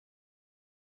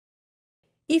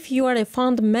If you are a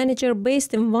fund manager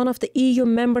based in one of the EU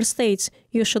member states,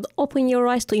 you should open your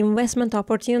eyes to investment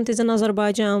opportunities in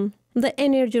Azerbaijan. The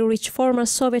energy-rich former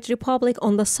Soviet Republic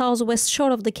on the southwest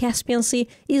shore of the Caspian Sea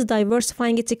is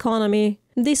diversifying its economy.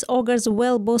 This augurs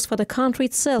well both for the country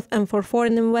itself and for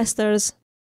foreign investors.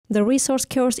 The resource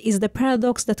curse is the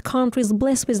paradox that countries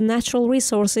blessed with natural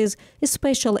resources,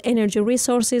 especially energy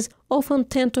resources, often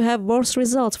tend to have worse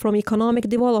results from economic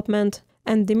development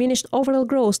and diminished overall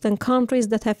growth than countries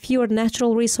that have fewer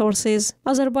natural resources.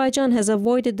 Azerbaijan has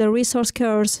avoided the resource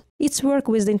curse. Its work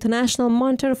with the International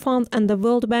Monetary Fund and the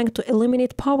World Bank to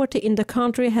eliminate poverty in the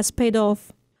country has paid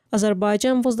off.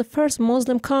 Azerbaijan was the first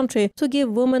Muslim country to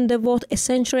give women the vote a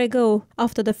century ago,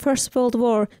 after the First World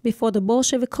War, before the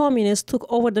Bolshevik Communists took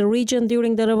over the region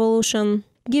during the revolution.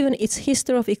 Given its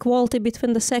history of equality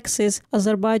between the sexes,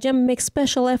 Azerbaijan makes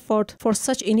special effort for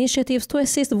such initiatives to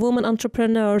assist women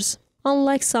entrepreneurs.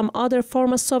 Unlike some other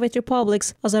former Soviet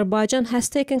republics, Azerbaijan has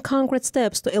taken concrete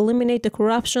steps to eliminate the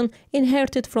corruption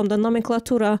inherited from the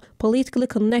nomenklatura, politically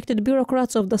connected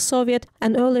bureaucrats of the Soviet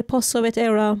and early post-Soviet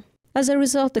era. As a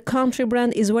result, the country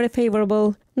brand is very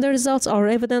favorable. The results are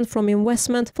evident from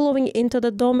investment flowing into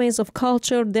the domains of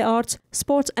culture, the arts,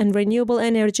 sports and renewable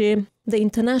energy. The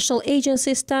international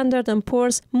agencies Standard &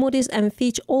 Poor's, Moody's and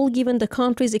Fitch all given the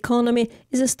country's economy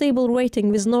is a stable rating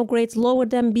with no grades lower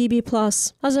than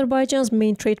BB+. Azerbaijan's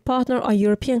main trade partner are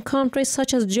European countries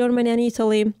such as Germany and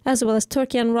Italy, as well as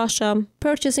Turkey and Russia.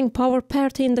 Purchasing power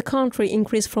parity in the country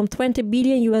increased from $20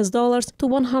 billion to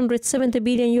 $170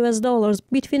 billion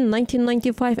between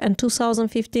 1995 and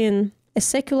 2015. A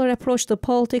secular approach to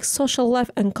politics, social life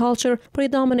and culture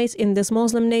predominates in this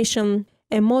Muslim nation.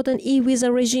 A modern e-visa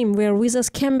regime where visas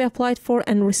can be applied for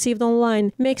and received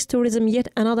online makes tourism yet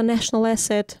another national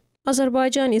asset.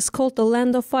 Azerbaijan is called the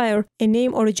Land of Fire, a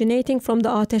name originating from the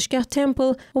Ateşgah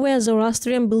temple where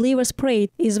Zoroastrian believers prayed,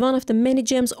 is one of the many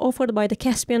gems offered by the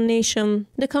Caspian nation.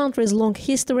 The country's long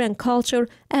history and culture,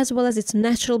 as well as its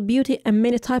natural beauty and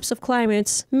many types of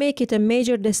climates, make it a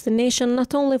major destination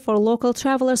not only for local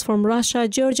travelers from Russia,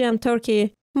 Georgia and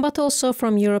Turkey, but also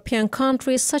from European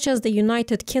countries such as the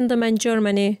United Kingdom and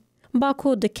Germany.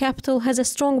 Baku, the capital, has a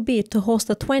strong bid to host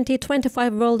the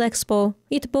 2025 World Expo.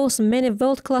 It boasts many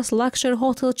world-class luxury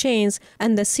hotel chains,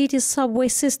 and the city's subway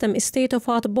system is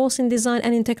state-of-the-art both in design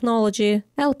and in technology.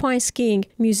 Alpine skiing,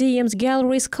 museums,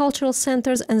 galleries, cultural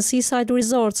centers and seaside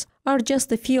resorts are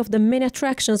just a few of the many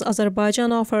attractions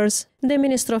Azerbaijan offers. The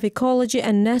Ministry of Ecology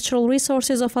and Natural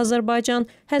Resources of Azerbaijan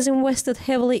has invested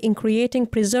heavily in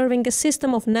preserving a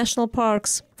system of national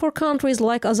parks. For countries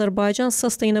like Azerbaijan,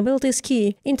 sustainability is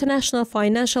key. International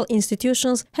financial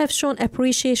institutions have shown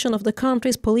appreciation of the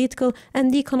country's political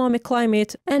and economic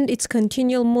climate and its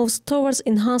continual moves towards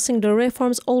enhancing the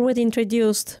reforms already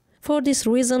introduced. For this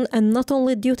reason, and not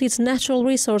only due to its natural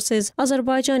resources,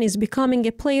 Azerbaijan is becoming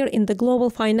a player in the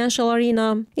global financial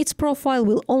arena. Its profile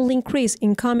will only increase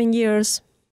in coming years.